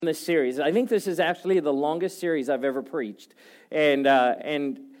this series. I think this is actually the longest series I've ever preached. And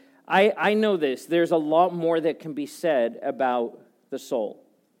I know this. There's a lot more that can be said about the soul.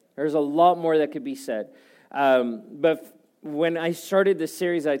 There's a lot more that could be said. But when I started this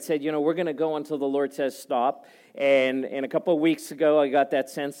series, I said, we're going to go until the Lord says stop. And a couple of weeks ago, I got that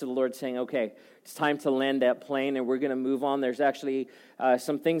sense of the Lord saying, okay, it's time to land that plane, and we're going to move on. There's actually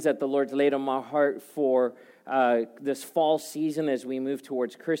some things that the Lord's laid on my heart for this fall season as we move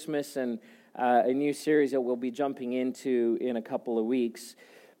towards Christmas, and a new series that we'll be jumping into in a couple of weeks.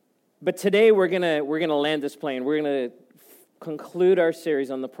 But today we're gonna land this plane. We're gonna conclude our series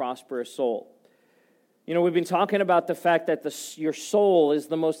on the prosperous soul. We've been talking about the fact that your soul is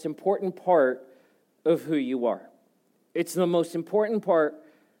the most important part of who you are. It's the most important part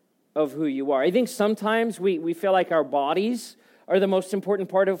of who you are. I think sometimes we feel like our bodies are the most important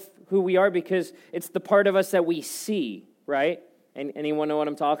part of who we are because it's the part of us that we see, right? And anyone know what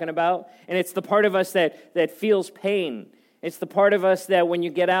I'm talking about? And it's the part of us that feels pain. It's the part of us that when you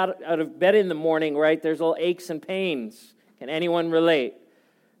get out of bed in the morning, right, there's little aches and pains. Can anyone relate?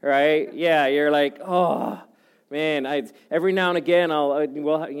 Right? Yeah, you're like, oh, man, every now and again,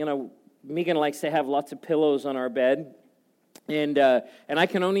 Megan likes to have lots of pillows on our bed. And I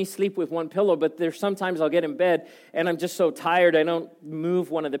can only sleep with one pillow, but there's sometimes I'll get in bed and I'm just so tired I don't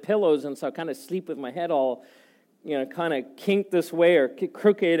move one of the pillows, and so I kind of sleep with my head all, kind of kinked this way or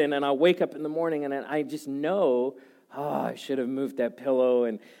crooked, and then I'll wake up in the morning and I just know, I should have moved that pillow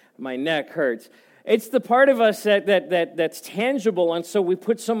and my neck hurts. It's the part of us that's tangible, and so we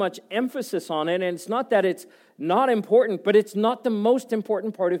put so much emphasis on it, and it's not that it's not important, but it's not the most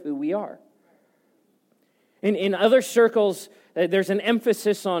important part of who we are. In other circles, there's an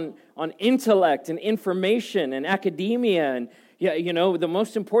emphasis on intellect and information and academia, and the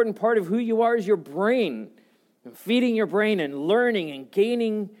most important part of who you are is your brain, and feeding your brain and learning and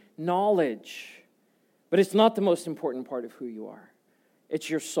gaining knowledge. But it's not the most important part of who you are. It's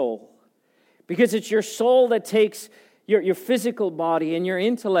your soul. Because it's your soul that takes your physical body and your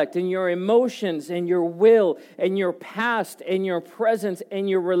intellect and your emotions and your will and your past and your presence and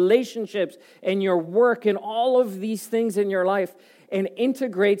your relationships and your work and all of these things in your life and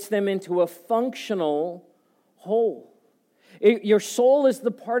integrates them into a functional whole. Your soul is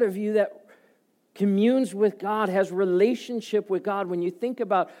the part of you that communes with God, has relationship with God. When you think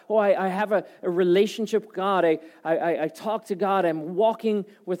about, I have a relationship with God, I talk to God, I'm walking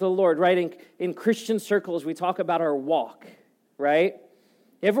with the Lord, right? In Christian circles, we talk about our walk, right?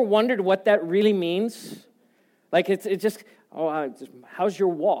 You ever wondered what that really means? Like, it's just, how's your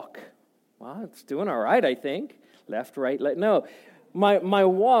walk? Well, it's doing all right, I think. Left, right, no. My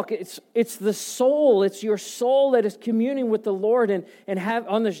walk, it's the soul, it's your soul that is communing with the Lord and have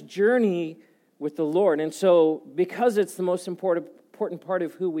on this journey with the Lord. And so, because it's the most important part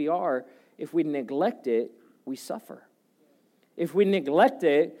of who we are, if we neglect it, we suffer. If we neglect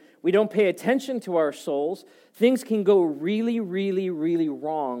it, we don't pay attention to our souls, things can go really, really, really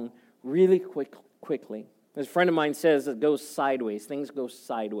wrong really quickly. As a friend of mine says, it goes sideways. Things go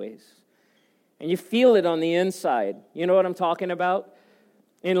sideways. And you feel it on the inside. You know what I'm talking about?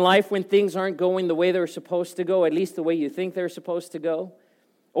 In life, when things aren't going the way they're supposed to go, at least the way you think they're supposed to go,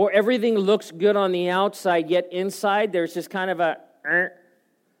 or everything looks good on the outside, yet inside there's just kind of a,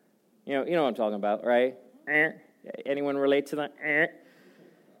 you know what I'm talking about, right? Anyone relate to that?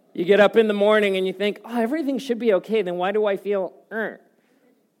 You get up in the morning and you think, everything should be okay, then why do I feel,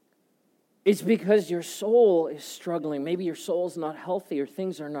 It's because your soul is struggling. Maybe your soul's not healthy or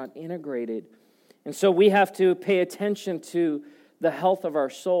things are not integrated. And so we have to pay attention to the health of our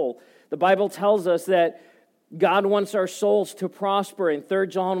soul. The Bible tells us that God wants our souls to prosper in 3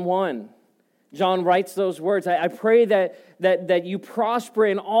 John 1. John writes those words. I pray that you prosper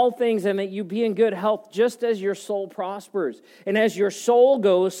in all things and that you be in good health just as your soul prospers. And as your soul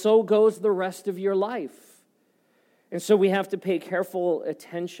goes, so goes the rest of your life. And so we have to pay careful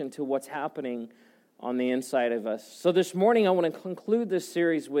attention to what's happening on the inside of us. So this morning I want to conclude this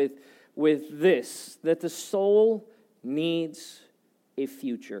series with this, that the soul needs a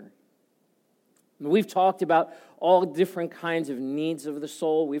future. We've talked about all different kinds of needs of the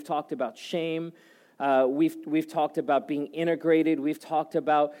soul. We've talked about shame. We've talked about being integrated. We've talked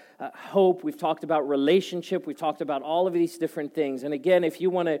about hope. We've talked about relationship. We've talked about all of these different things. And again, if you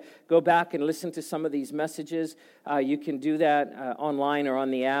want to go back and listen to some of these messages, you can do that online or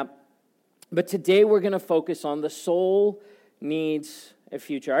on the app. But today we're going to focus on the soul needs a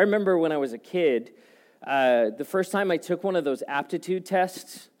future. I remember when I was a kid, the first time I took one of those aptitude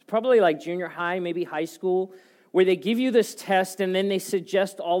tests, probably like junior high, maybe high school, where they give you this test and then they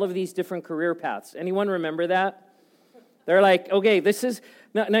suggest all of these different career paths. Anyone remember that? They're like, okay, this is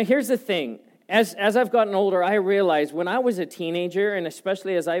Now here's the thing. As I've gotten older, I realized when I was a teenager, and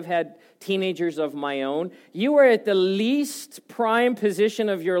especially as I've had teenagers of my own, you are at the least prime position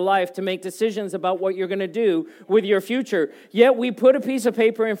of your life to make decisions about what you're going to do with your future. Yet we put a piece of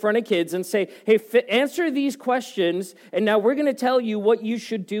paper in front of kids and say, hey, answer these questions, and now we're going to tell you what you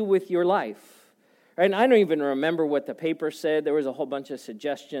should do with your life. And I don't even remember what the paper said. There was a whole bunch of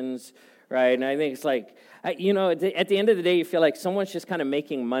suggestions, right? And I think it's like, at the end of the day, you feel like someone's just kind of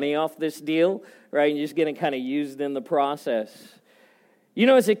making money off this deal, right? And you're just getting kind of used in the process.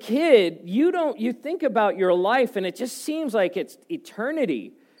 As a kid, you think about your life, and it just seems like it's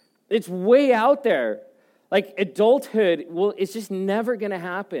eternity. It's way out there. Like adulthood, it's just never going to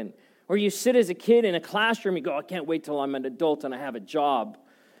happen. Or you sit as a kid in a classroom, you go, I can't wait till I'm an adult and I have a job.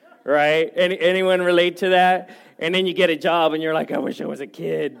 Right? Anyone relate to that? And then you get a job, and you're like, I wish I was a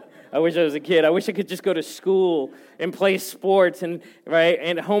kid. I wish I could just go to school and play sports, and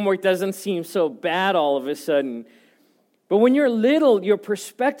homework doesn't seem so bad all of a sudden. But when you're little, your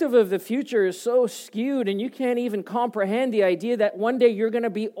perspective of the future is so skewed, and you can't even comprehend the idea that one day you're going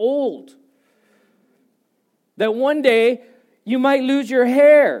to be old. That one day you might lose your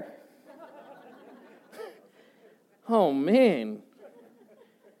hair. Oh, man.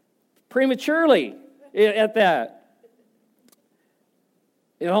 Prematurely at that.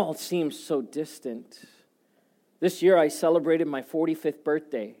 It all seems so distant. This year I celebrated my 45th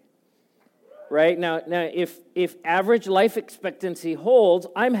birthday. Right? Now if average life expectancy holds,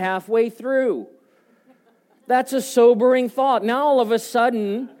 I'm halfway through. That's a sobering thought. Now all of a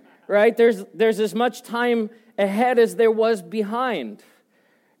sudden, right, there's as much time ahead as there was behind.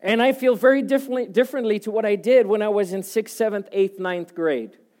 And I feel very differently to what I did when I was in 6th, 7th, 8th, 9th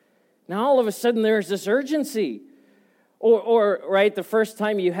grade. Now all of a sudden there's this urgency. Or the first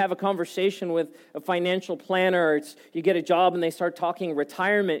time you have a conversation with a financial planner, or you get a job and they start talking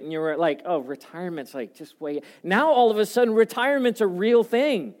retirement, and you're like, oh, retirement's like just way. Now all of a sudden retirement's a real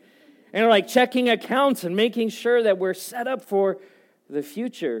thing. And like checking accounts and making sure that we're set up for the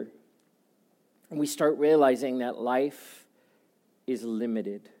future. And we start realizing that life is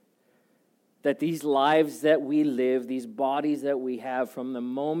limited. That these lives that we live, these bodies that we have from the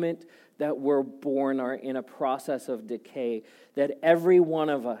moment that we're born are in a process of decay. That every one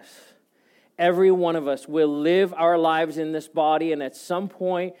of us will live our lives in this body, and at some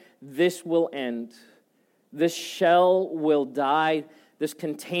point this will end. This shell will die. This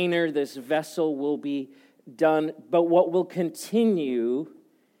container, this vessel will be done. But what will continue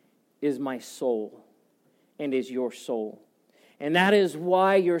is my soul and is your soul. And that is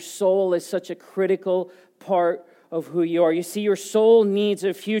why your soul is such a critical part of who you are. You see, your soul needs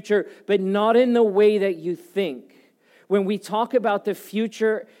a future, but not in the way that you think. When we talk about the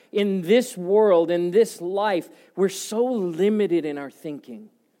future in this world, in this life, we're so limited in our thinking.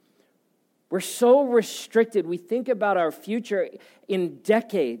 We're so restricted. We think about our future in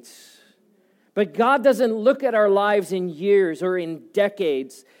decades. But God doesn't look at our lives in years or in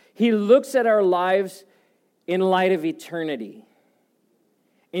decades. He looks at our lives in light of eternity.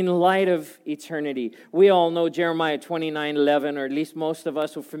 In light of eternity. We all know Jeremiah 29:11, or at least most of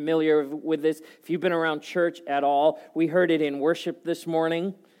us are familiar with this. If you've been around church at all, we heard it in worship this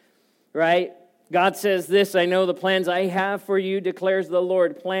morning, right? God says this, I know the plans I have for you, declares the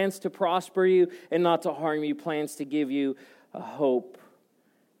Lord, plans to prosper you and not to harm you, plans to give you a hope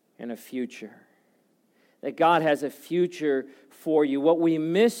and a future. That God has a future for you. What we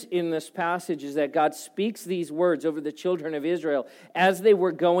miss in this passage is that God speaks these words over the children of Israel as they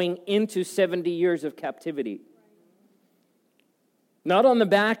were going into 70 years of captivity. Not on the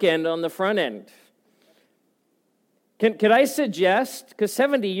back end, on the front end. Could I suggest, because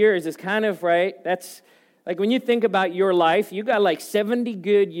 70 years is kind of, right, that's, like when you think about your life, you got like 70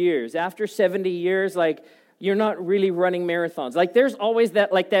 good years. After 70 years, like, you're not really running marathons. Like there's always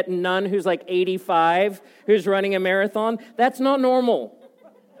that nun who's like 85 who's running a marathon. That's not normal,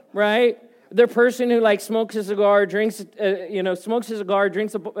 right? The person who like smokes a cigar, drinks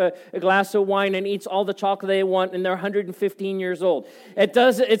a glass of wine and eats all the chocolate they want, and they're 115 years old.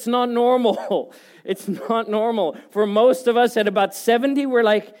 It's not normal. It's not normal. For most of us at about 70, we're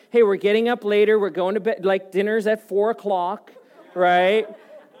like, hey, we're getting up later. We're going to bed, like dinner's at 4:00, right?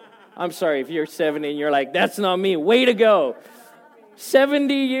 I'm sorry if you're 70 and you're like, that's not me. Way to go.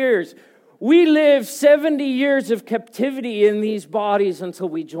 70 years. We live 70 years of captivity in these bodies until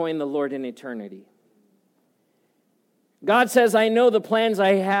we join the Lord in eternity. God says, I know the plans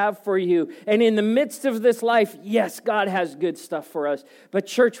I have for you. And in the midst of this life, yes, God has good stuff for us. But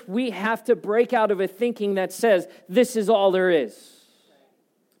church, we have to break out of a thinking that says this is all there is.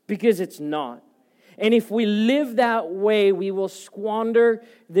 Because it's not. And if we live that way, we will squander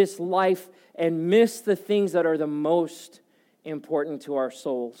this life and miss the things that are the most important to our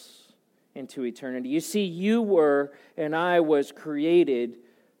souls and to eternity. You see, you were and I was created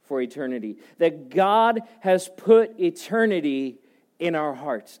for eternity. That God has put eternity in our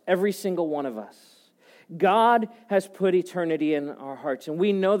hearts, every single one of us. God has put eternity in our hearts. And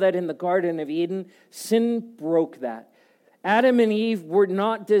we know that in the Garden of Eden, sin broke that. Adam and Eve were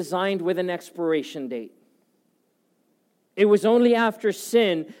not designed with an expiration date. It was only after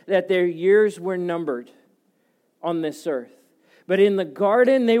sin that their years were numbered on this earth. But in the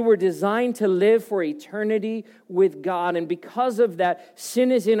garden, they were designed to live for eternity with God. And because of that, sin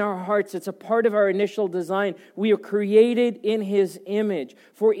is in our hearts. It's a part of our initial design. We are created in His image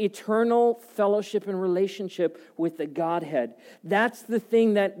for eternal fellowship and relationship with the Godhead. That's the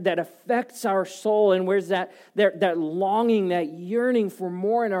thing that affects our soul. And where's that longing, that yearning for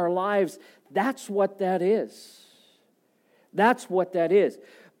more in our lives? That's what that is. That's what that is.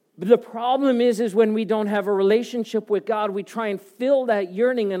 But the problem is when we don't have a relationship with God, we try and fill that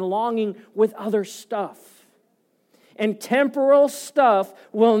yearning and longing with other stuff. And temporal stuff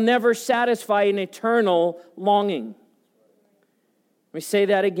will never satisfy an eternal longing. Let me say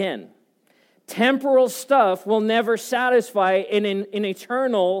that again. Temporal stuff will never satisfy an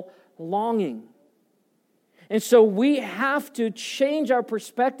eternal longing. And so we have to change our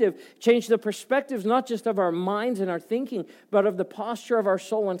perspective, change the perspectives not just of our minds and our thinking, but of the posture of our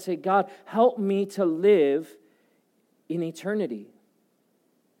soul and say, God, help me to live in eternity.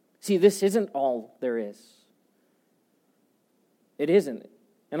 See, this isn't all there is. It isn't.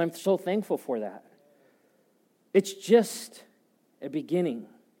 And I'm so thankful for that. It's just a beginning.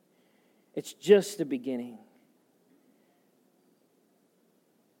 It's just a beginning.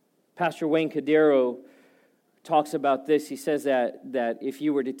 Pastor Wayne Cadero talks about this. He says that if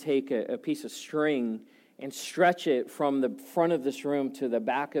you were to take a piece of string and stretch it from the front of this room to the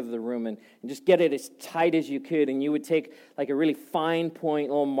back of the room and just get it as tight as you could, and you would take like a really fine point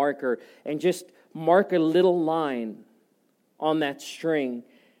little marker and just mark a little line on that string.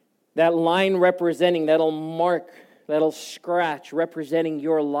 That line representing, that'll mark, that'll scratch representing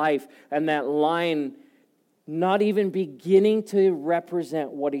your life, and that line not even beginning to represent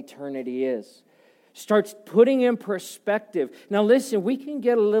what eternity is. Starts putting in perspective. Now listen, we can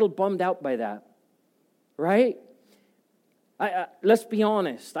get a little bummed out by that, right? Let's be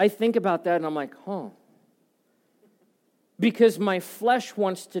honest. I think about that and I'm like, because my flesh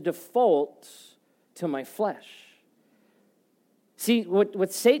wants to default to my flesh. See,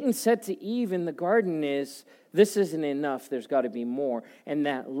 what Satan said to Eve in the garden is, this isn't enough, there's got to be more. And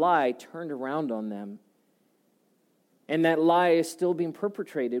that lie turned around on them. And that lie is still being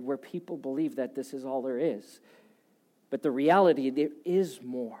perpetrated where people believe that this is all there is. But the reality, there is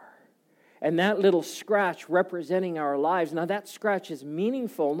more. And that little scratch representing our lives, now that scratch is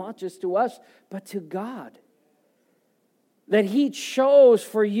meaningful not just to us, but to God. That He chose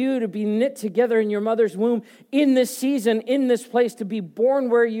for you to be knit together in your mother's womb in this season, in this place, to be born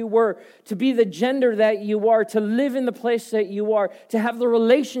where you were, to be the gender that you are, to live in the place that you are, to have the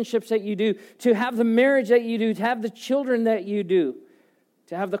relationships that you do, to have the marriage that you do, to have the children that you do,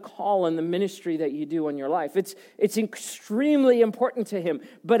 to have the call and the ministry that you do in your life. It's extremely important to Him,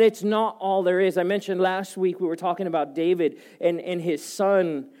 but it's not all there is. I mentioned last week we were talking about David and his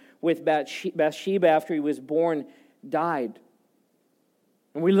son with Bathsheba after he was born died.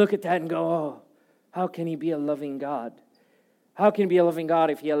 And we look at that and go, oh, how can He be a loving God? How can He be a loving God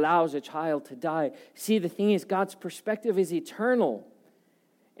if He allows a child to die? See, the thing is, God's perspective is eternal.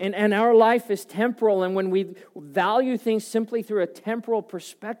 And our life is temporal. And when we value things simply through a temporal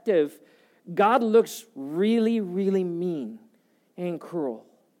perspective, God looks really, really mean and cruel.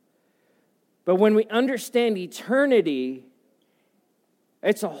 But when we understand eternity,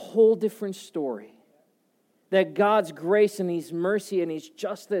 it's a whole different story. That God's grace and His mercy and His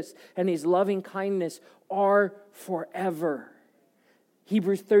justice and His loving kindness are forever.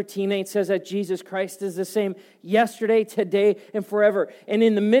 Hebrews 13:8 says that Jesus Christ is the same yesterday, today, and forever. And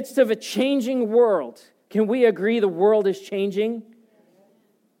in the midst of a changing world, can we agree the world is changing?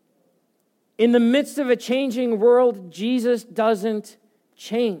 In the midst of a changing world, Jesus doesn't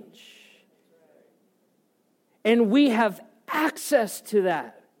change. And we have access to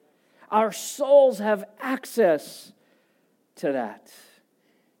that. Our souls have access to that.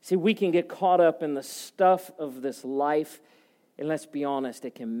 See, we can get caught up in the stuff of this life, and let's be honest,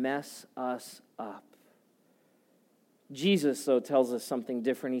 it can mess us up. Jesus, though, tells us something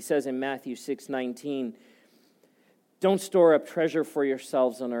different. He says in Matthew 6:19, don't store up treasure for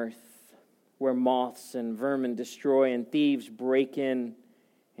yourselves on earth, where moths and vermin destroy and thieves break in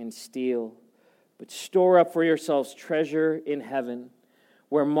and steal. But store up for yourselves treasure in heaven,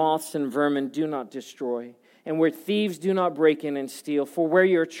 where moths and vermin do not destroy, and where thieves do not break in and steal. For where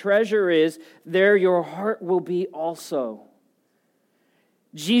your treasure is, there your heart will be also.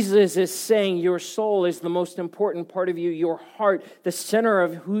 Jesus is saying your soul is the most important part of you, your heart, the center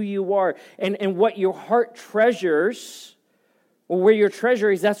of who you are. And what your heart treasures, or where your treasure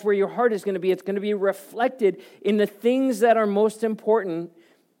is, that's where your heart is going to be. It's going to be reflected in the things that are most important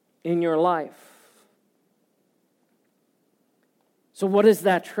in your life. So what is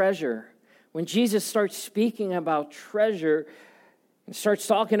that treasure? When Jesus starts speaking about treasure and starts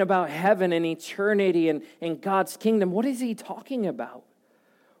talking about heaven and eternity and God's kingdom, what is he talking about?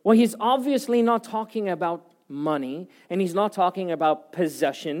 Well, he's obviously not talking about money, and he's not talking about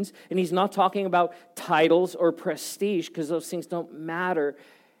possessions, and he's not talking about titles or prestige, because those things don't matter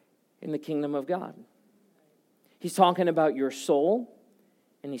in the kingdom of God. He's talking about your soul,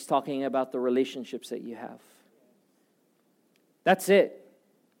 and he's talking about the relationships that you have. That's it.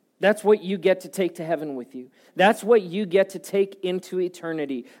 That's what you get to take to heaven with you. That's what you get to take into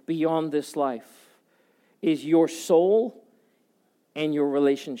eternity beyond this life, is your soul and your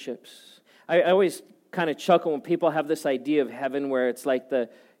relationships. I always kind of chuckle when people have this idea of heaven where it's like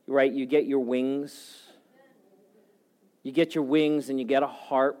you get your wings. You get your wings and you get a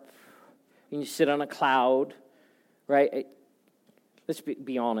harp and you sit on a cloud, right? Let's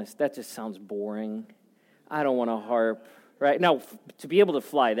be honest, that just sounds boring. I don't want a harp. Right? Now, to be able to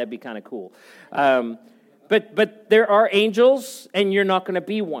fly, that'd be kind of cool. But there are angels, and you're not going to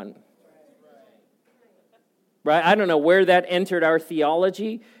be one. Right? I don't know where that entered our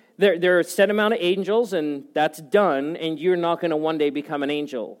theology. There are a set amount of angels, and that's done, and you're not going to one day become an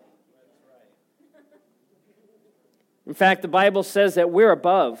angel. In fact, the Bible says that we're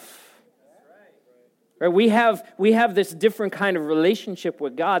above. Right? We have this different kind of relationship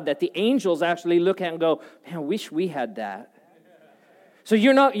with God that the angels actually look at and go, man, I wish we had that. So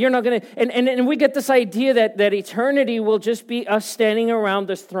you're not going to, and we get this idea that eternity will just be us standing around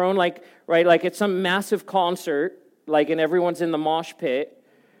this throne like it's some massive concert, and everyone's in the mosh pit,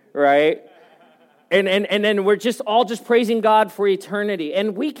 right? And then we're just all praising God for eternity.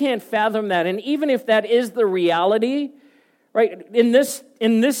 And we can't fathom that. And even if that is the reality, right, in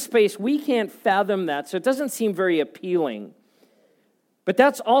this space, we can't fathom that. So it doesn't seem very appealing. But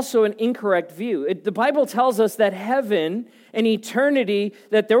that's also an incorrect view. The Bible tells us that heaven and eternity,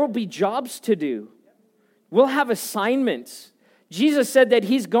 that there will be jobs to do. We'll have assignments. Jesus said that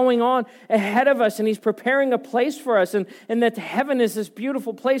he's going on ahead of us and he's preparing a place for us, and that heaven is this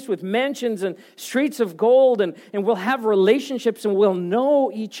beautiful place with mansions and streets of gold, and we'll have relationships and we'll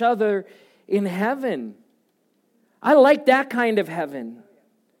know each other in heaven. I like that kind of heaven.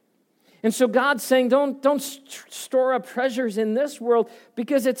 And so God's saying, don't store up treasures in this world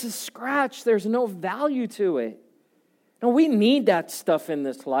because it's a scratch. There's no value to it. And we need that stuff in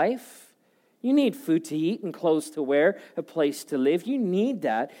this life. You need food to eat and clothes to wear, a place to live. You need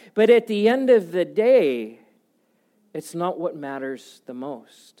that. But at the end of the day, it's not what matters the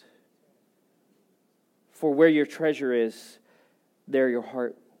most. For where your treasure is, there your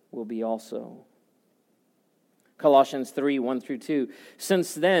heart will be also. Colossians 3, 1-2.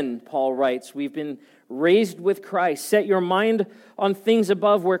 Since then, Paul writes, we've been raised with Christ. Set your mind on things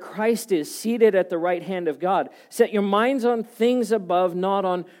above where Christ is, seated at the right hand of God. Set your minds on things above, not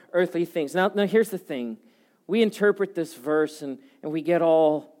on earthly things. Now here's the thing. We interpret this verse and we get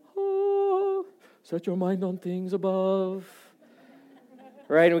all, set your mind on things above.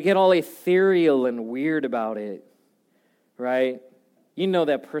 Right? And we get all ethereal and weird about it. Right? You know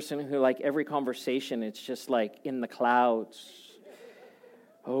that person who, every conversation, it's just in the clouds.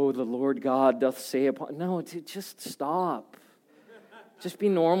 Oh, the Lord God doth say upon... No, just stop. Just be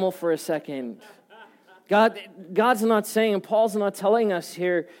normal for a second. God's not saying, and Paul's not telling us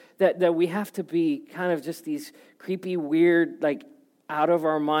here that we have to be kind of just these creepy, weird, out of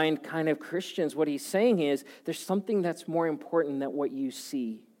our mind kind of Christians. What he's saying is there's something that's more important than what you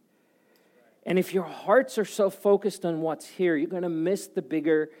see. And if your hearts are so focused on what's here, you're going to miss the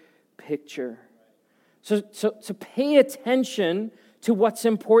bigger picture. So pay attention to what's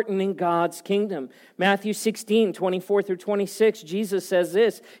important in God's kingdom. Matthew 16, 24-26, Jesus says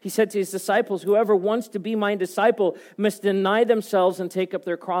this. He said to his disciples, whoever wants to be my disciple must deny themselves and take up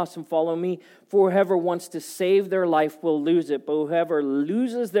their cross and follow me. For whoever wants to save their life will lose it, but whoever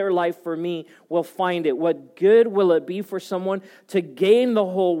loses their life for me will find it. What good will it be for someone to gain the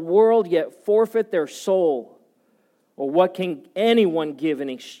whole world yet forfeit their soul? Or what can anyone give in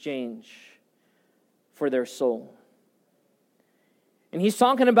exchange for their soul? And he's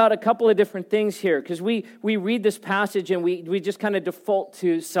talking about a couple of different things here, because we read this passage and we just kind of default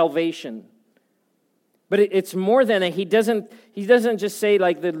to salvation, But it's more than that. He doesn't just say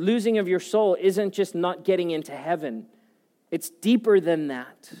like the losing of your soul isn't just not getting into heaven. It's deeper than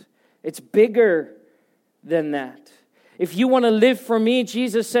that. It's bigger than that. If you want to live for me,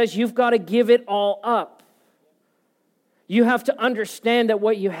 Jesus says, you've got to give it all up. You have to understand that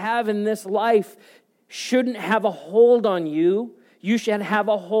what you have in this life shouldn't have a hold on you. You should have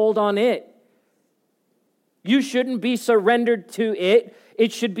a hold on it. You shouldn't be surrendered to it.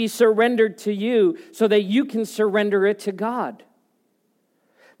 It should be surrendered to you so that you can surrender it to God.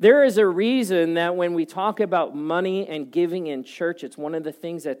 There is a reason that when we talk about money and giving in church, it's one of the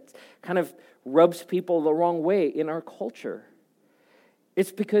things that kind of rubs people the wrong way in our culture.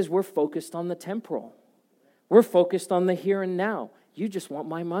 It's because we're focused on the temporal. We're focused on the here and now. You just want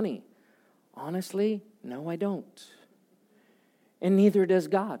my money. Honestly, no, I don't. And neither does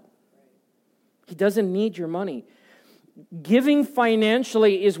God. He doesn't need your money. Giving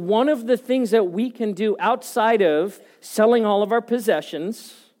financially is one of the things that we can do outside of selling all of our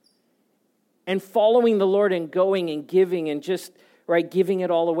possessions and following the Lord and going and giving and just, giving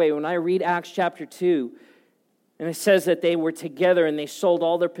it all away. When I read Acts chapter 2, and it says that they were together and they sold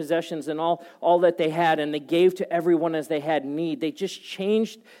all their possessions and all that they had, and they gave to everyone as they had need. They just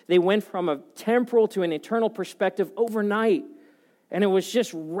changed. They went from a temporal to an eternal perspective overnight. And it was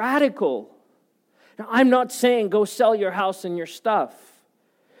just radical. Now, I'm not saying go sell your house and your stuff.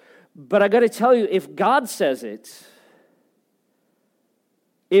 But I got to tell you, if God says it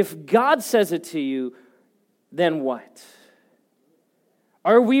to you, then what?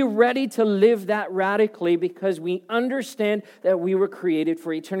 Are we ready to live that radically because we understand that we were created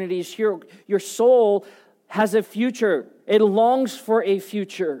for eternity? Your soul has a future. It longs for a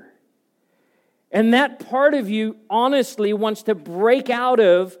future. And that part of you honestly wants to break out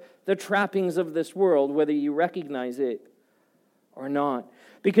of the trappings of this world, whether you recognize it or not.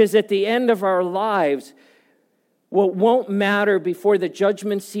 Because at the end of our lives, what won't matter before the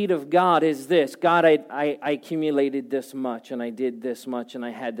judgment seat of God is this. God, I accumulated this much, and I did this much, and I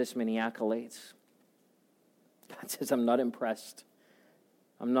had this many accolades. God says, I'm not impressed.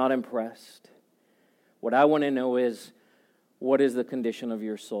 I'm not impressed. What I want to know is, what is the condition of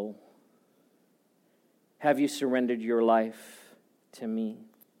your soul? Have you surrendered your life to me?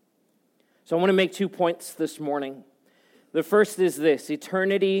 So I want to make 2 points this morning. The first is this: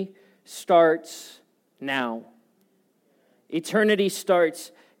 eternity starts now. Eternity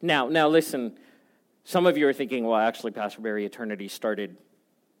starts now. Now listen, some of you are thinking, well, actually, Pastor Barry, eternity started,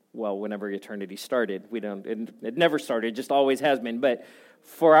 well, whenever eternity started. It never started, it just always has been. But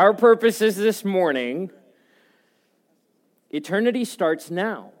for our purposes this morning, eternity starts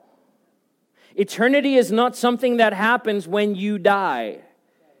now. Eternity is not something that happens when you die,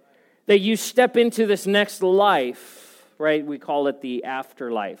 that you step into this next life, right? We call it the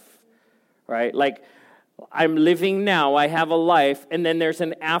afterlife, right? Like, I'm living now, I have a life, and then there's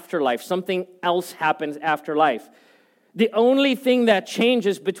an afterlife. Something else happens after life. The only thing that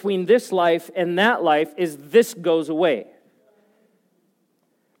changes between this life and that life is this goes away.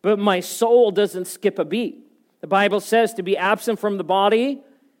 But my soul doesn't skip a beat. The Bible says to be absent from the body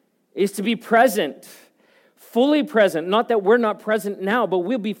is to be present, fully present. Not that we're not present now, but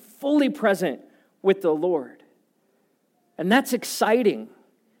we'll be fully present with the Lord. And that's exciting.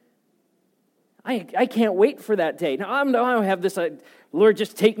 I can't wait for that day. Now, I don't have this, Lord,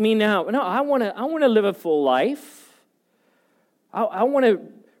 just take me now. No, I want to live a full life. I want to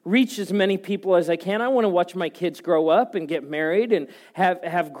reach as many people as I can. I want to watch my kids grow up and get married and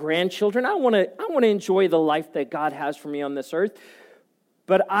have grandchildren. I want to enjoy the life that God has for me on this earth.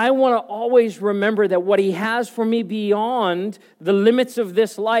 But I want to always remember that what He has for me beyond the limits of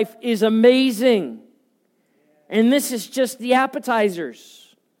this life is amazing. And this is just the appetizers.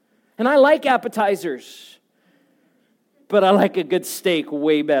 And I like appetizers. But I like a good steak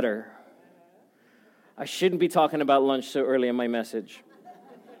way better. I shouldn't be talking about lunch so early in my message.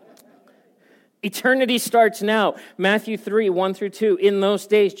 Eternity starts now. Matthew 3, 1 through 2. In those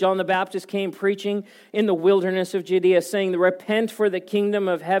days, John the Baptist came preaching in the wilderness of Judea, saying, repent, for the kingdom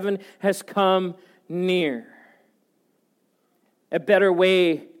of heaven has come near. A better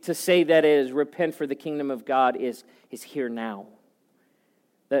way to say that is, repent, for the kingdom of God is here now.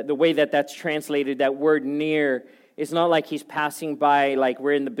 The way that's translated, that word near, is not like He's passing by, like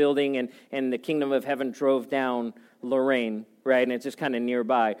we're in the building and the kingdom of heaven drove down Lorraine, right? And it's just kind of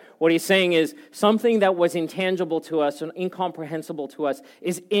nearby. What He's saying is something that was intangible to us and incomprehensible to us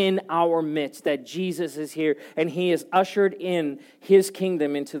is in our midst, that Jesus is here and He has ushered in His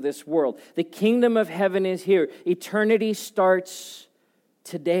kingdom into this world. The kingdom of heaven is here. Eternity starts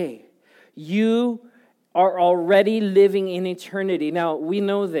today. You are already living in eternity. Now, we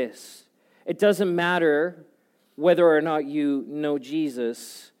know this. It doesn't matter whether or not you know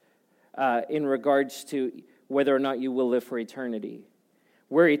Jesus in regards to whether or not you will live for eternity.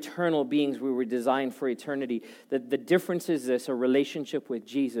 We're eternal beings. We were designed for eternity. The difference is this: a relationship with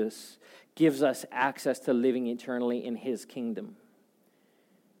Jesus gives us access to living eternally in His kingdom.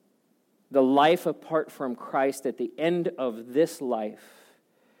 The life apart from Christ at the end of this life,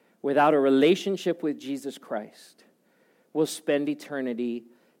 without a relationship with Jesus Christ, will spend eternity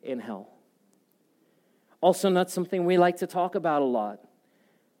in hell. Also, not something we like to talk about a lot.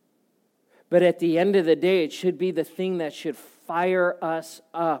 But at the end of the day, it should be the thing that should fire us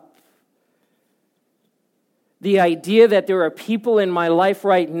up. The idea that there are people in my life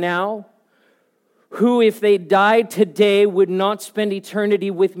right now who, if they died today, would not spend eternity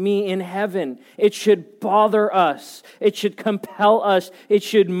with me in heaven. It should bother us. It should compel us. It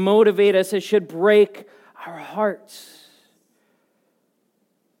should motivate us. It should break our hearts.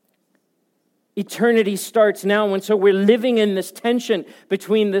 Eternity starts now, and so we're living in this tension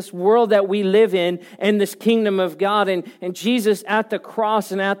between this world that we live in and this kingdom of God. And Jesus at the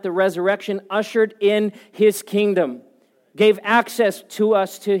cross and at the resurrection ushered in His kingdom, gave access to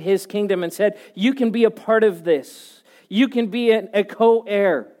us to His kingdom, and said, you can be a part of this. You can be a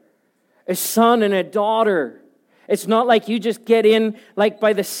co-heir, a son and a daughter. It's not like you just get in like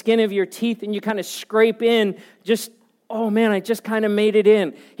by the skin of your teeth and you kind of scrape in just, oh man, I just kind of made it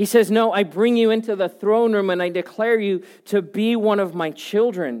in. He says, no, I bring you into the throne room and I declare you to be one of my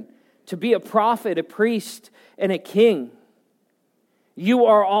children, to be a prophet, a priest, and a king. You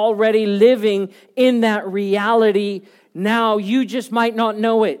are already living in that reality now. You just might not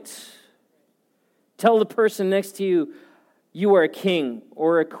know it. Tell the person next to you, you are a king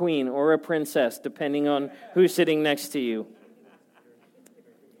or a queen or a princess, depending on who's sitting next to you.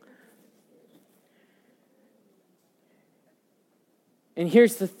 And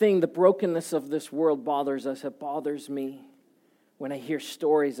here's the thing, the brokenness of this world bothers us. It bothers me when I hear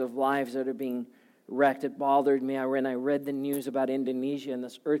stories of lives that are being wrecked. It bothered me when I read the news about Indonesia and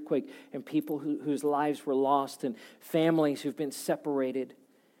this earthquake and people whose lives were lost and families who've been separated.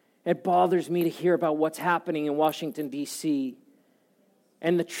 It bothers me to hear about what's happening in Washington, D.C.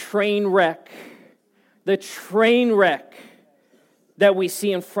 and the train wreck that we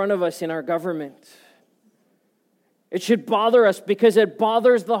see in front of us in our government. It should bother us because it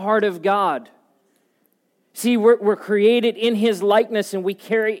bothers the heart of God. See, we're created in His likeness, and we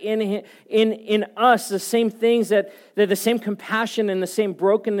carry in us the same things that the same compassion and the same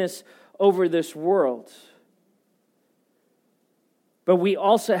brokenness over this world. But we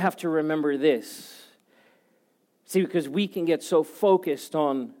also have to remember this. See, because we can get so focused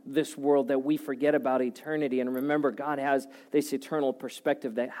on this world that we forget about eternity. And remember, God has this eternal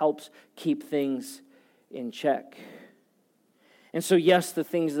perspective that helps keep things in check. And so, yes, the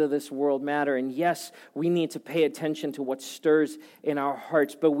things of this world matter. And yes, we need to pay attention to what stirs in our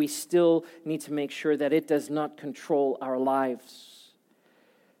hearts. But we still need to make sure that it does not control our lives.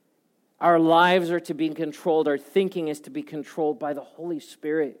 Our lives are to be controlled. Our thinking is to be controlled by the Holy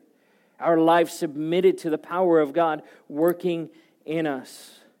Spirit. Our lives submitted to the power of God working in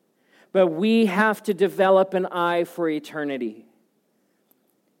us. But we have to develop an eye for eternity.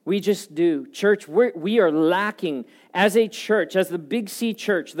 We just do. Church, we are lacking as a church, as the Big C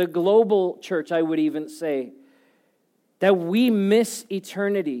church, the global church, I would even say, that we miss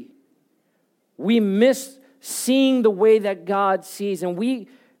eternity. We miss seeing the way that God sees, and we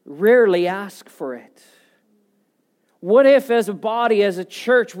rarely ask for it. What if as a body, as a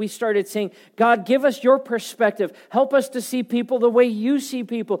church, we started saying, God, give us your perspective. Help us to see people the way you see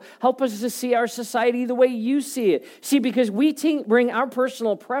people. Help us to see our society the way you see it. See, because we bring our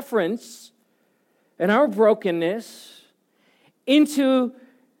personal preference and our brokenness into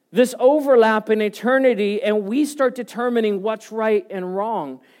this overlap in eternity, and we start determining what's right and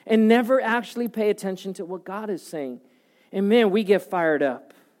wrong and never actually pay attention to what God is saying. And man, we get fired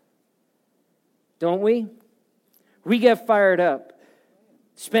up. Don't we? We get fired up.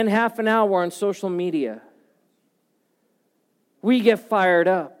 Spend half an hour on social media. We get fired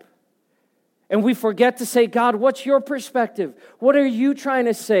up. And we forget to say, God, what's your perspective? What are you trying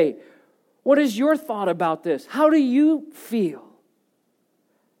to say? What is your thought about this? How do you feel?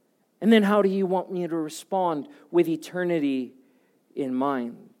 And then how do you want me to respond with eternity in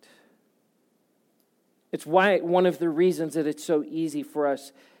mind? It's why one of the reasons that it's so easy for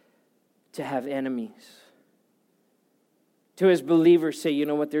us to have enemies. To as believers say, you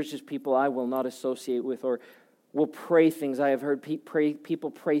know what, there's just people I will not associate with, or will pray things. I have heard people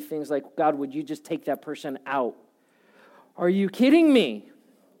pray things like, God, would you just take that person out? Are you kidding me?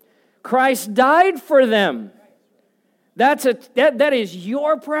 Christ died for them. That is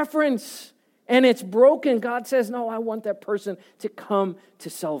your preference. and it's broken, God says, no, I want that person to come to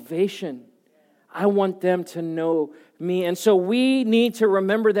salvation. I want them to know me. And so we need to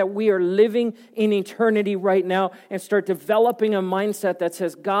remember that we are living in eternity right now and start developing a mindset that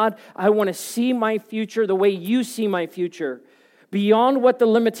says, God, I want to see my future the way you see my future, beyond what the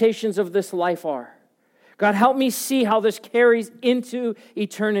limitations of this life are. God, help me see how this carries into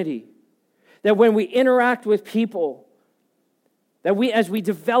eternity. That when we interact with people, that as we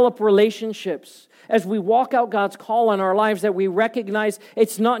develop relationships, as we walk out God's call on our lives, that we recognize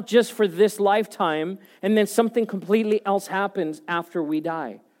it's not just for this lifetime and then something completely else happens after we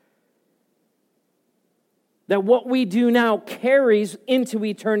die. That what we do now carries into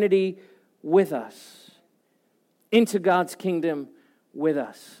eternity with us, into God's kingdom with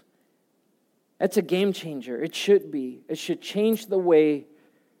us. That's a game changer. It should be. It should change the way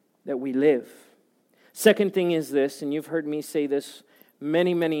that we live. Second thing is this, and you've heard me say this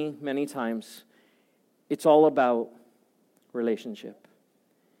many, many, many times. It's all about relationship.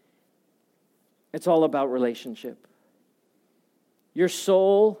 It's all about relationship. Your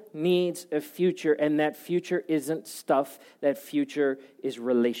soul needs a future, and that future isn't stuff. That future is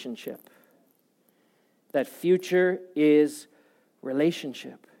relationship. That future is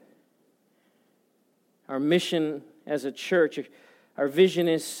relationship. Our mission as a church, our vision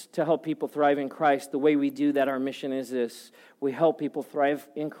is to help people thrive in Christ. The way we do that, our mission is this. We help people thrive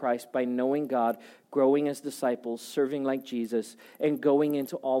in Christ by knowing God, growing as disciples, serving like Jesus, and going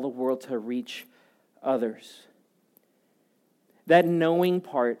into all the world to reach others. That knowing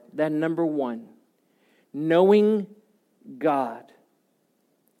part, that number one, knowing God.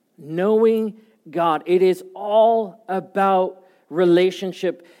 Knowing God. It is all about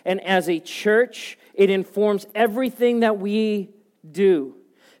relationship. And as a church, it informs everything that we do.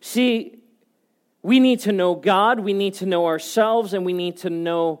 See, we need to know God, we need to know ourselves, and we need to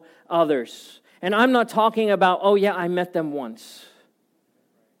know others. And I'm not talking about, oh yeah, I met them once.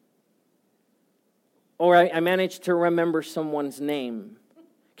 Or I managed to remember someone's name.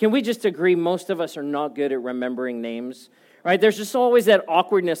 Can we just agree most of us are not good at remembering names? Right? There's just always that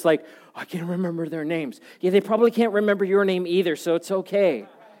awkwardness like, oh, I can't remember their names. Yeah, they probably can't remember your name either, so it's okay.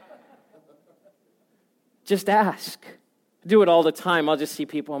 Just ask. I do it all the time. I'll just see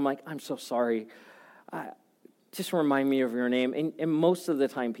people, I'm like, I'm so sorry. Just remind me of your name. And most of the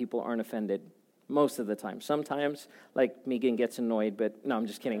time, people aren't offended. Most of the time. Sometimes, like, Megan gets annoyed, but no, I'm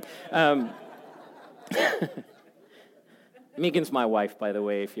just kidding. Megan's my wife, by the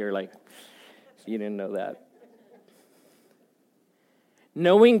way, if you didn't know that.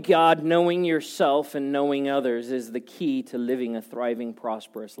 Knowing God, knowing yourself, and knowing others is the key to living a thriving,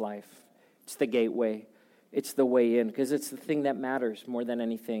 prosperous life. It's the gateway. It's the way in, because it's the thing that matters more than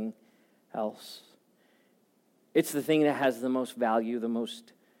anything else. It's the thing that has the most value, the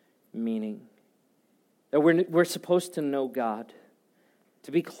most meaning. That we're supposed to know God,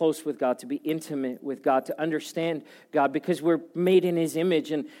 to be close with God, to be intimate with God, to understand God, because we're made in His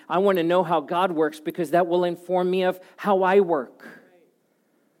image, and I want to know how God works because that will inform me of how I work.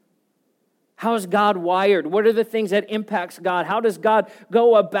 How is God wired? What are the things that impacts God? How does God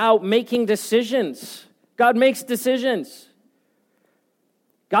go about making decisions? God makes decisions.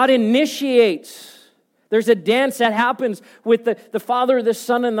 God initiates. There's a dance that happens with the Father, the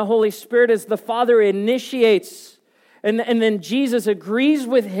Son, and the Holy Spirit as the Father initiates. And then Jesus agrees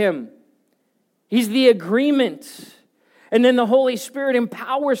with Him. He's the agreement. And then the Holy Spirit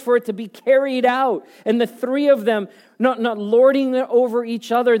empowers for it to be carried out. And the three of them, not lording over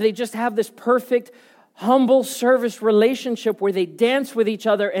each other, they just have this perfect, humble service relationship where they dance with each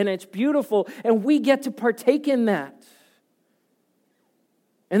other, and it's beautiful. And we get to partake in that.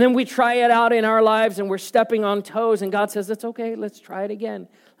 And then we try it out in our lives, and we're stepping on toes, and God says, it's okay, let's try it again.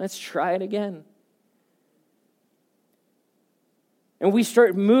 Let's try it again. And we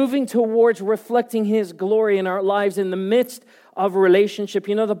start moving towards reflecting His glory in our lives in the midst of a relationship.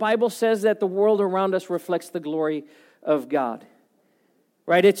 You know, the Bible says that the world around us reflects the glory of God.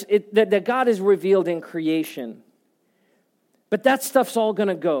 Right? That God is revealed in creation. But that stuff's all going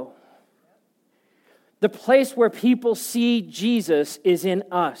to go. The place where people see Jesus is in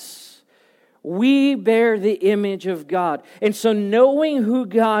us. We bear the image of God. And so knowing who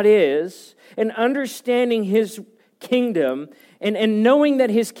God is and understanding His kingdom and knowing that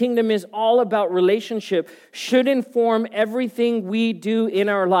His kingdom is all about relationship should inform everything we do in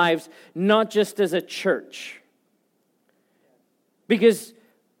our lives, not just as a church. Because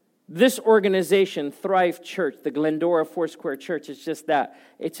this organization, Thrive Church, the Glendora Foursquare Church, is just that.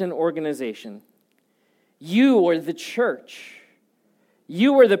 It's an organization. You are the church.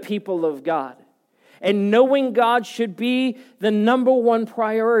 You are the people of God. And knowing God should be the number one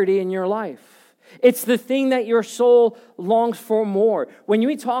priority in your life. It's the thing that your soul longs for more. When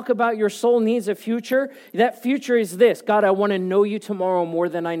we talk about your soul needs a future, that future is this: God, I want to know you tomorrow more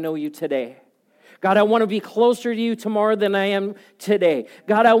than I know you today. God, I want to be closer to you tomorrow than I am today.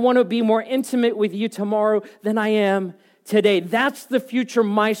 God, I want to be more intimate with you tomorrow than I am today. That's the future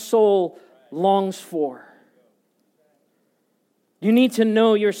my soul longs for. You need to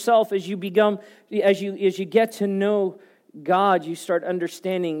know yourself as you get to know God, you start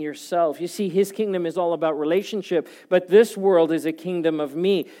understanding yourself. You see, His kingdom is all about relationship, but this world is a kingdom of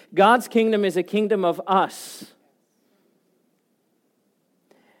me. God's kingdom is a kingdom of us.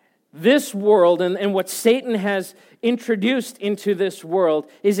 This world and what Satan has introduced into this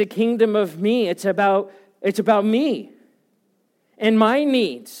world is a kingdom of me. It's about me and my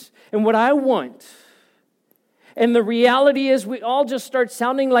needs and what I want. And the reality is we all just start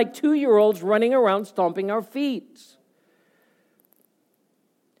sounding like 2-year-olds running around stomping our feet.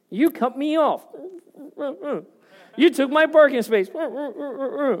 You cut me off. You took my parking space.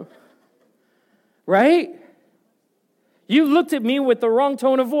 Right? You looked at me with the wrong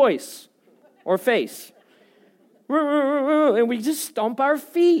tone of voice or face. And we just stomp our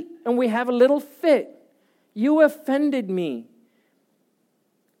feet and we have a little fit. You offended me.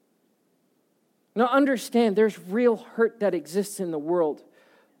 Now understand, there's real hurt that exists in the world.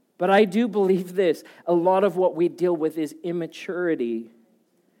 But I do believe this: a lot of what we deal with is immaturity.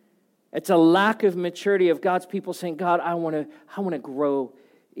 It's a lack of maturity of God's people saying, God, I want to grow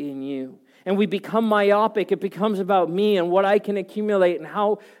in you. And we become myopic. It becomes about me and what I can accumulate and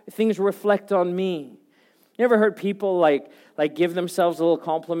how things reflect on me. You ever heard people like give themselves little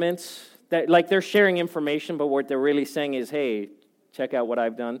compliments? That like they're sharing information, but what they're really saying is, hey, check out what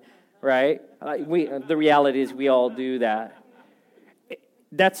I've done, right? The reality is we all do that.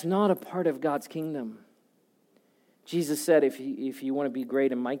 That's not a part of God's kingdom. Jesus said, if you want to be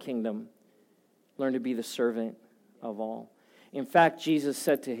great in my kingdom, learn to be the servant of all. In fact, Jesus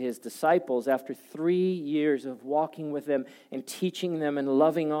said to his disciples, after 3 years of walking with them and teaching them and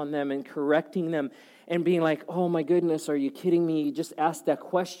loving on them and correcting them and being like, oh my goodness, are you kidding me? You just asked that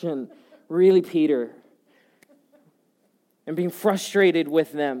question. Really, Peter? And being frustrated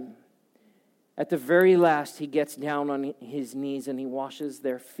with them. At the very last, he gets down on his knees and he washes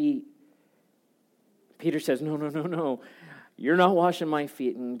their feet. Peter says, no, you're not washing my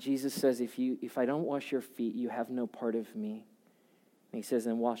feet. And Jesus says, if I don't wash your feet, you have no part of me. And he says,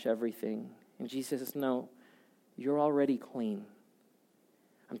 then wash everything. And Jesus says, no, you're already clean.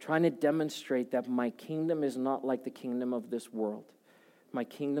 I'm trying to demonstrate that my kingdom is not like the kingdom of this world. My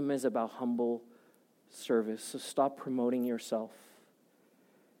kingdom is about humble service. So stop promoting yourself.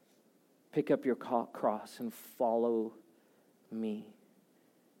 Pick up your cross and follow me.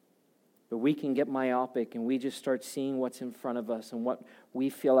 But we can get myopic and we just start seeing what's in front of us and what we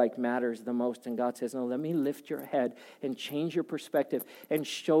feel like matters the most. And God says, no, let me lift your head and change your perspective and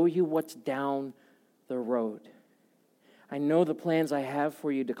show you what's down the road. I know the plans I have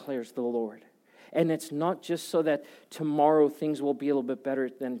for you, declares the Lord. And it's not just so that tomorrow things will be a little bit better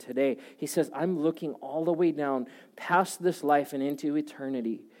than today. He says, I'm looking all the way down past this life and into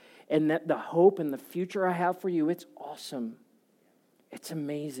eternity. And that the hope and the future I have for you, it's awesome. It's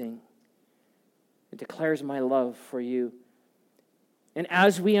amazing. It declares my love for you. And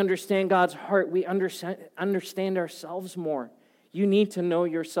as we understand God's heart, we understand ourselves more. You need to know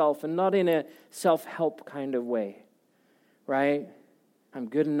yourself, and not in a self-help kind of way, right? I'm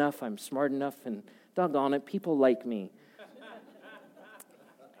good enough, I'm smart enough, and doggone it, people like me.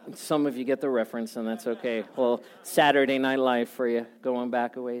 And some of you get the reference, and that's okay. Well, Saturday Night Live for you, going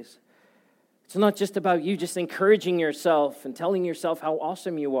back a ways. It's not just about you just encouraging yourself and telling yourself how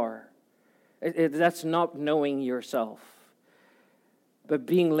awesome you are. That's not knowing yourself. But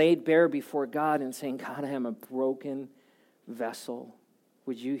being laid bare before God and saying, God, I am a broken vessel.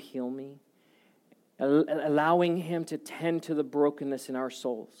 Would you heal me? Allowing Him to tend to the brokenness in our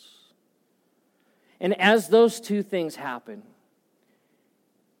souls. And as those two things happen,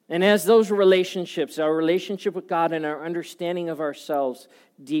 and as those relationships, our relationship with God and our understanding of ourselves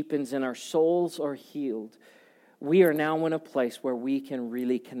deepens and our souls are healed, we are now in a place where we can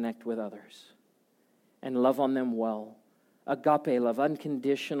really connect with others and love on them well. Agape love,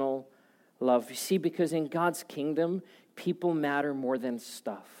 unconditional love. You see, because in God's kingdom, people matter more than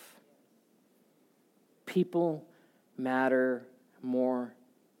stuff. People matter more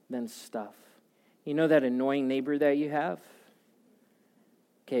than stuff. You know that annoying neighbor that you have?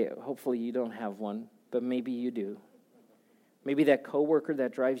 Okay, hopefully you don't have one, but maybe you do. Maybe that coworker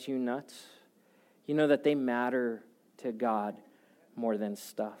that drives you nuts. You know that they matter to God more than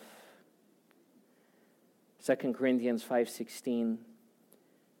stuff. 2 Corinthians 5:16.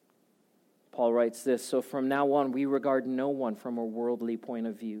 Paul writes this, "So from now on we regard no one from a worldly point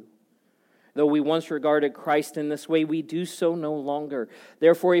of view. Though we once regarded Christ in this way, we do so no longer.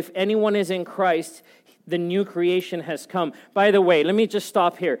 Therefore, if anyone is in Christ, the new creation has come." By the way, let me just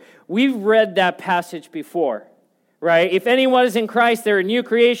stop here. We've read that passage before, right? If anyone is in Christ, they're a new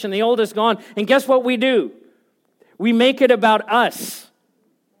creation. The old is gone. And guess what we do? We make it about us.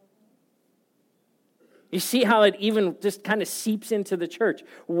 You see how it even just kind of seeps into the church.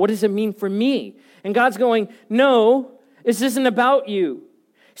 What does it mean for me? And God's going, no, this isn't about you.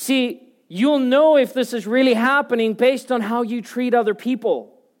 See, you'll know if this is really happening based on how you treat other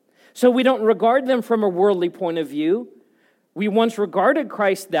people. So we don't regard them from a worldly point of view. We once regarded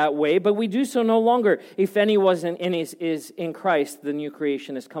Christ that way, but we do so no longer. If anyone is in Christ, the new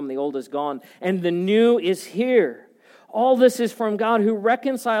creation has come, the old is gone, and the new is here. All this is from God, who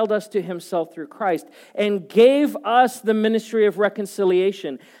reconciled us to himself through Christ and gave us the ministry of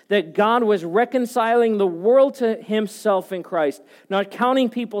reconciliation, that God was reconciling the world to himself in Christ, not counting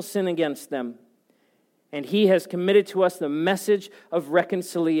people's sin against them. And he has committed to us the message of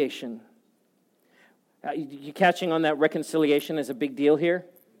reconciliation. You catching on that reconciliation is a big deal here?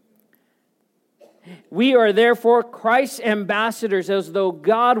 We are therefore Christ's ambassadors, as though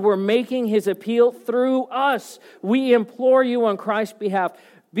God were making his appeal through us. We implore you on Christ's behalf,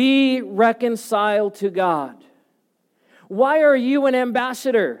 be reconciled to God. Why are you an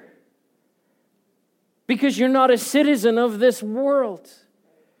ambassador? Because you're not a citizen of this world.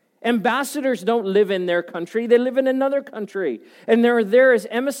 Ambassadors don't live in their country, they live in another country. And they're there as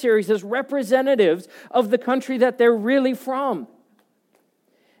emissaries, as representatives of the country that they're really from.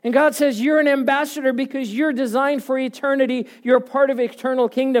 And God says you're an ambassador because you're designed for eternity. You're a part of an eternal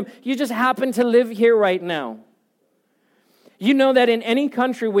kingdom. You just happen to live here right now. You know that in any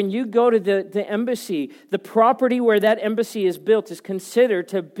country, when you go to the embassy, the property where that embassy is built is considered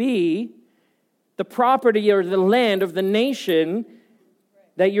to be the property or the land of the nation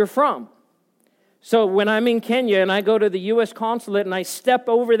that you're from. So when I'm in Kenya and I go to the U.S. consulate and I step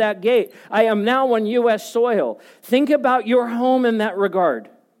over that gate, I am now on U.S. soil. Think about your home in that regard.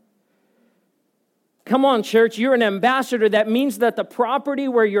 Come on, church, you're an ambassador. That means that the property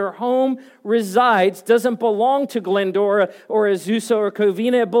where your home resides doesn't belong to Glendora or Azusa or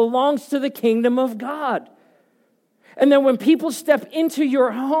Covina. It belongs to the kingdom of God. And then when people step into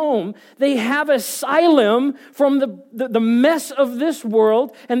your home, they have asylum from the mess of this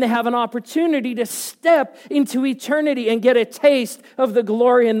world, and they have an opportunity to step into eternity and get a taste of the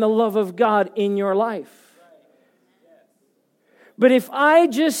glory and the love of God in your life. But if I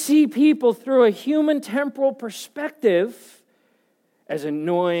just see people through a human temporal perspective as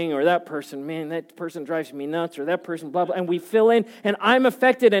annoying, or that person, man, that person drives me nuts, or that person, blah, blah, and we fill in, and I'm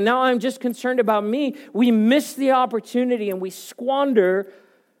affected, and now I'm just concerned about me, we miss the opportunity and we squander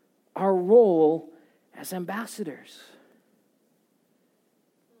our role as ambassadors.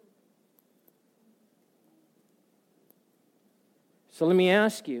 So let me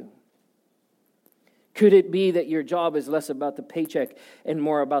ask you, could it be that your job is less about the paycheck and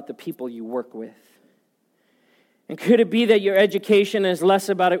more about the people you work with? And could it be that your education is less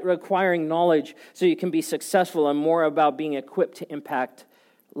about acquiring knowledge so you can be successful and more about being equipped to impact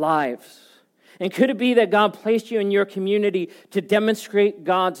lives? And could it be that God placed you in your community to demonstrate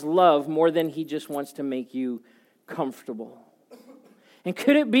God's love more than he just wants to make you comfortable? And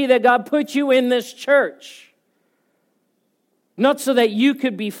could it be that God put you in this church not so that you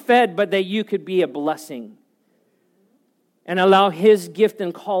could be fed, but that you could be a blessing and allow his gift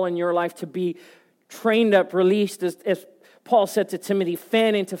and call in your life to be trained up, released, as Paul said to Timothy,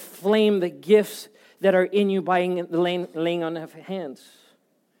 fan into flame the gifts that are in you by laying on of hands,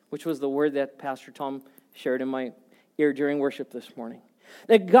 which was the word that Pastor Tom shared in my ear during worship this morning.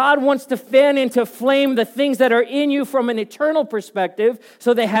 That God wants to fan into flame the things that are in you from an eternal perspective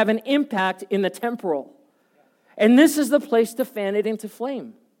so they have an impact in the temporal. And this is the place to fan it into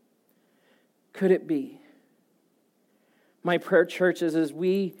flame. Could it be? My prayer, church, is as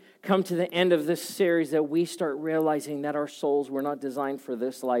we come to the end of this series that we start realizing that our souls were not designed for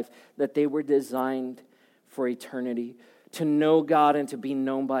this life, that they were designed for eternity, to know God and to be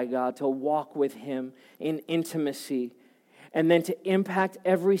known by God, to walk with him in intimacy, and then to impact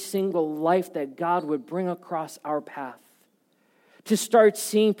every single life that God would bring across our path, to start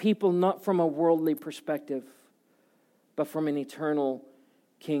seeing people not from a worldly perspective, but from an eternal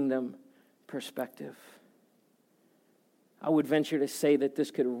kingdom perspective. I would venture to say that this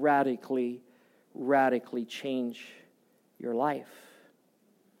could radically change your life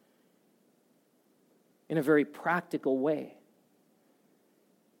in a very practical way.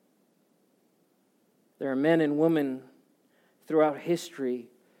 There are men and women throughout history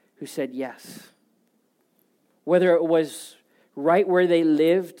who said yes. Whether it was right where they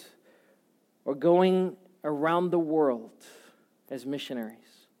lived or going around the world as missionaries.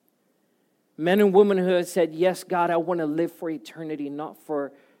 Men and women who have said, yes, God, I want to live for eternity, not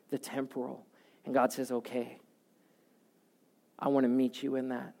for the temporal. And God says, okay, I want to meet you in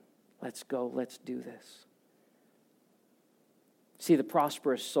that. Let's go, let's do this. See, the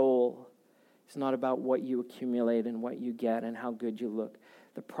prosperous soul is not about what you accumulate and what you get and how good you look.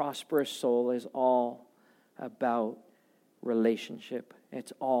 The prosperous soul is all about relationship.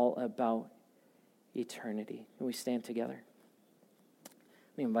 It's all about eternity. Can we stand together?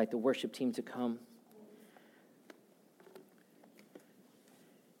 We invite the worship team to come.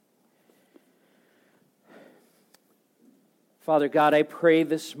 Father God, I pray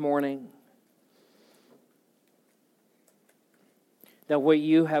this morning that what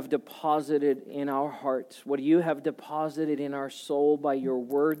you have deposited in our hearts, what you have deposited in our soul by your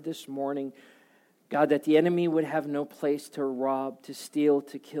word this morning, God, that the enemy would have no place to rob, to steal,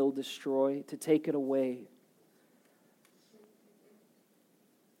 to kill, destroy, to take it away.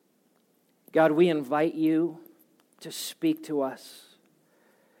 God, we invite you to speak to us.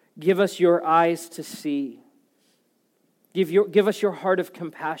 Give us your eyes to see. Give us your heart of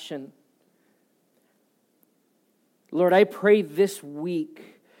compassion. Lord, I pray this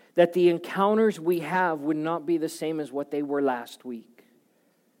week that the encounters we have would not be the same as what they were last week.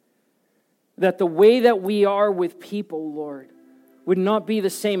 That the way that we are with people, Lord, would not be the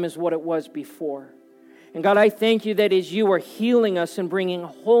same as what it was before. And God, I thank you that as you are healing us and bringing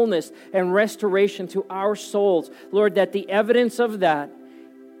wholeness and restoration to our souls, Lord, that the evidence of that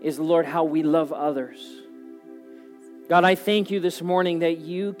is, Lord, how we love others. God, I thank you this morning that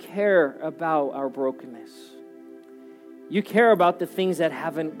you care about our brokenness. You care about the things that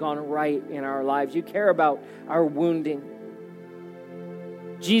haven't gone right in our lives. You care about our wounding.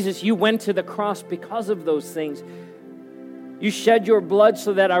 Jesus, you went to the cross because of those things. You shed your blood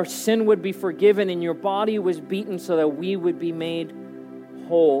so that our sin would be forgiven, and your body was beaten so that we would be made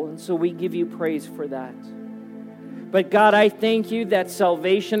whole. And so we give you praise for that. But God, I thank you that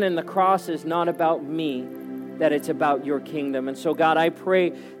salvation and the cross is not about me, that it's about your kingdom. And so God, I pray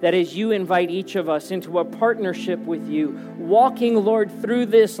that as you invite each of us into a partnership with you, walking, Lord, through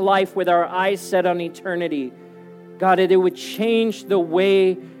this life with our eyes set on eternity, God, that it would change the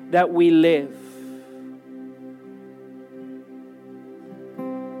way that we live.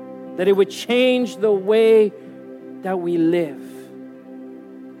 That it would change the way that we live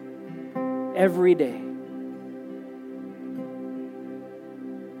every day.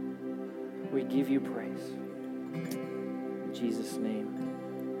 We give you praise. In Jesus' name.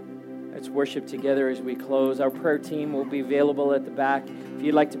 Let's worship together as we close. Our prayer team will be available at the back. If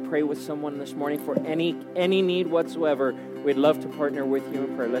you'd like to pray with someone this morning for any need whatsoever, we'd love to partner with you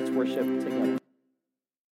in prayer. Let's worship together.